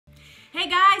Hey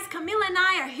guys, Camila and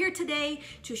I are here today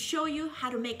to show you how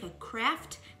to make a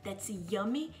craft that's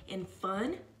yummy and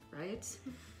fun, right?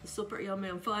 Super yummy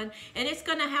and fun. And it's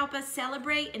gonna help us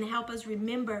celebrate and help us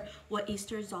remember what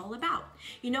Easter is all about.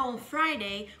 You know, on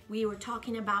Friday, we were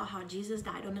talking about how Jesus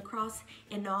died on the cross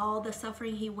and all the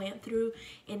suffering he went through,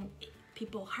 and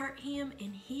people hurt him,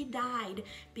 and he died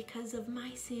because of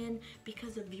my sin,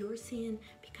 because of your sin,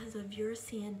 because of your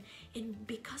sin. And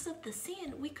because of the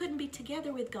sin, we couldn't be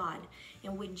together with God.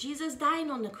 And with Jesus dying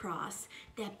on the cross,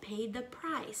 that paid the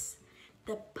price,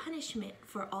 the punishment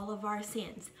for all of our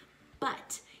sins.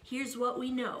 But here's what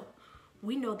we know.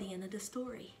 We know the end of the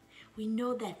story. We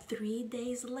know that 3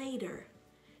 days later,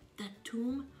 the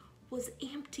tomb was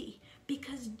empty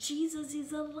because Jesus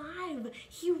is alive.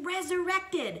 He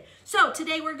resurrected. So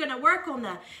today we're gonna work on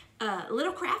the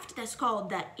little craft that's called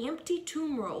the empty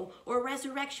tomb roll or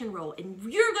resurrection roll. And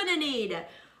you're gonna need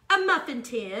a muffin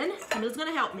tin. Camila's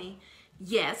gonna help me.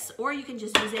 Yes, or you can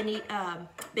just use any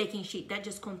baking sheet that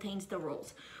just contains the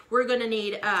rolls. We're gonna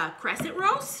need crescent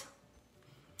rolls.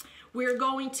 We're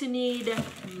going to need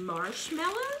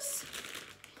marshmallows.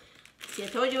 See, I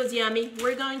told you it was yummy.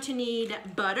 We're going to need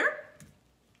butter,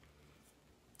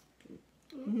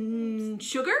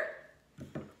 sugar,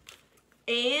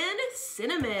 and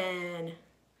cinnamon.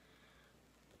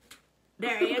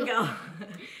 There you go.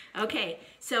 Okay,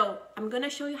 so I'm gonna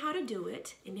show you how to do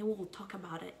it, and then we'll talk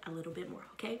about it a little bit more,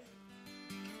 okay?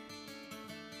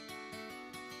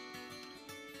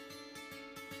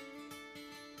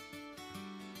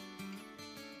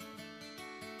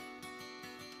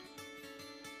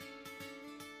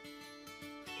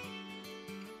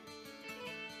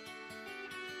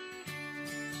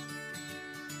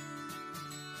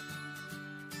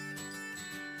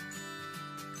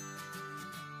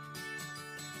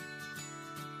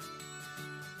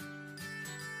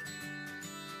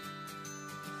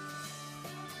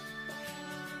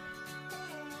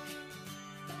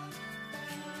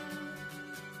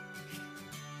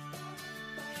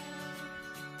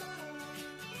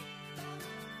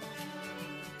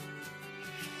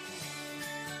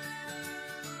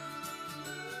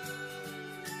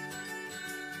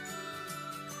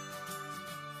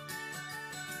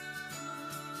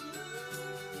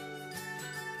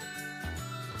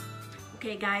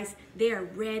 Okay guys, they are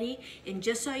ready, and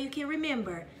just so you can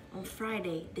remember, on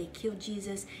Friday they killed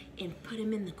Jesus and put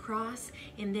him in the cross,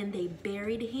 and then they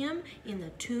buried him in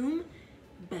the tomb,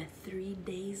 but 3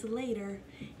 days later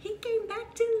he came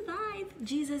back to life.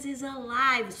 Jesus is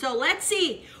alive. So let's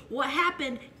see what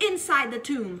happened inside the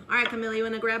tomb. All right, Camila, you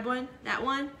want to grab one? That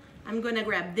one? I'm gonna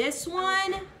grab this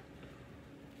one.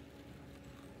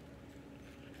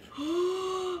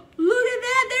 Oh, look at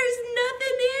that, there's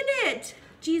nothing in it.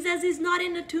 Jesus is not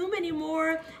in the tomb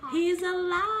anymore. He's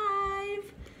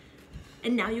alive.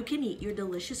 And now you can eat your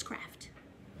delicious craft.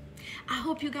 I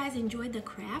hope you guys enjoyed the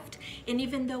craft. And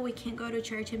even though we can't go to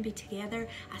church and be together,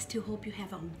 I still hope you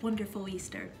have a wonderful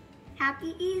Easter.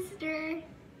 Happy Easter.